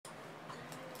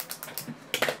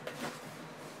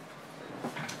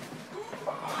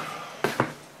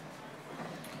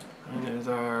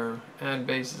our ad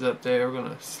bases up there. We're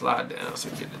gonna slide down so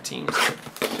we get the teams.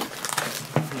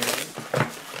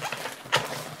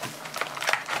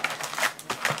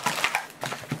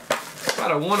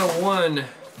 About a 101.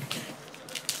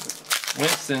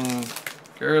 Winston,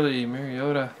 Gurley,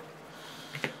 Mariota.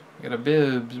 We got a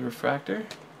Bibbs refractor,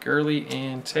 Gurley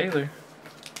and Taylor.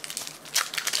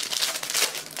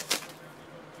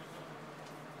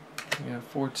 We got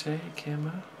Forte,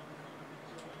 camo.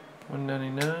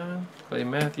 199. Clay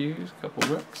Matthews, a couple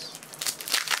rooks.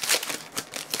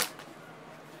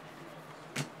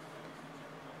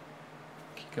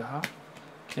 Kika Hop,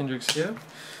 Kendrick's Hill.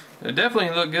 It'll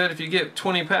definitely look good if you get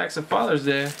 20 packs of Father's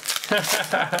Day.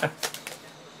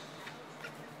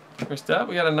 First up,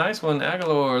 we got a nice one,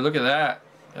 Aguilar. Look at that.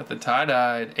 Got the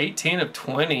tie-dyed. 18 of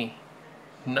 20.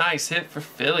 Nice hit for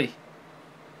Philly.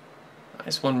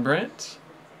 Nice one, Brent.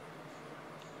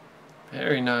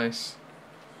 Very nice.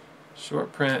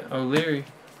 Short print, O'Leary.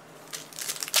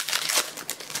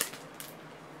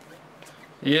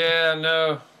 Yeah,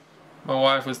 no. My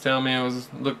wife was telling me it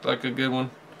looked like a good one.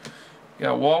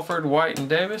 Got Walford, White, and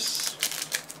Davis.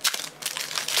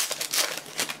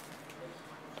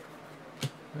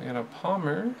 We got a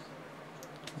Palmer,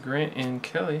 Grant, and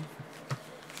Kelly.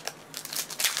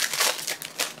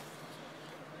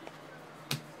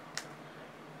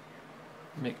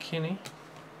 McKinney,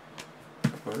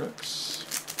 couple rooks.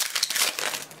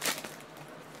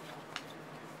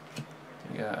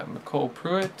 We got McCole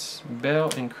Pruitt,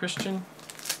 Bell, and Christian.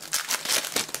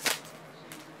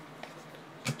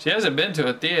 She hasn't been to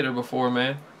a theater before,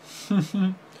 man.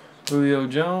 Julio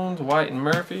Jones, White, and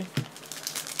Murphy.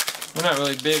 We're not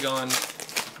really big on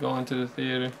going to the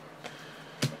theater.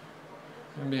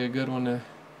 That'd be a good one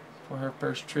for her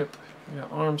first trip. We got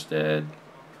Armstead,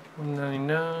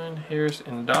 199, Harris,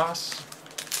 and Doss.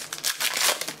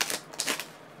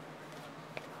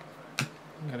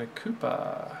 We got a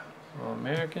Koopa,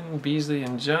 All-American, Beasley,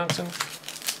 and Johnson.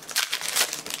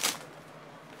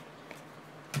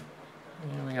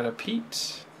 And we got a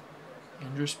Pete,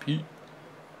 Andrews Pete.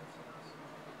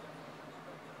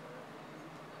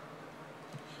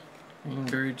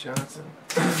 Greenberry Johnson.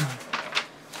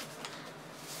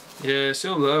 Yeah,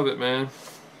 she'll love it, man.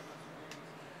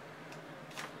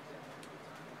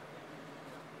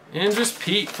 Andrews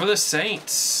Pete for the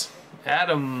Saints.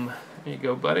 Adam, there you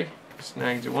go, buddy.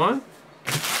 Snagged you one.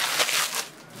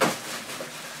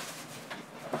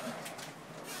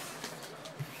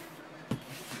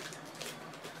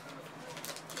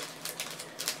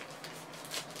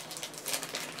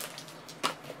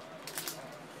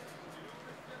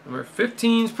 Number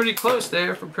 15 is pretty close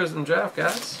there for Prizm Draft,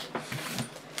 guys.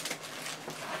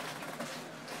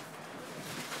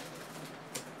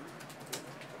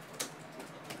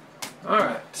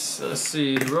 Alright, so let's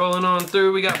see. Rolling on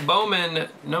through, we got Bowman,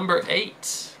 number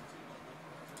 8.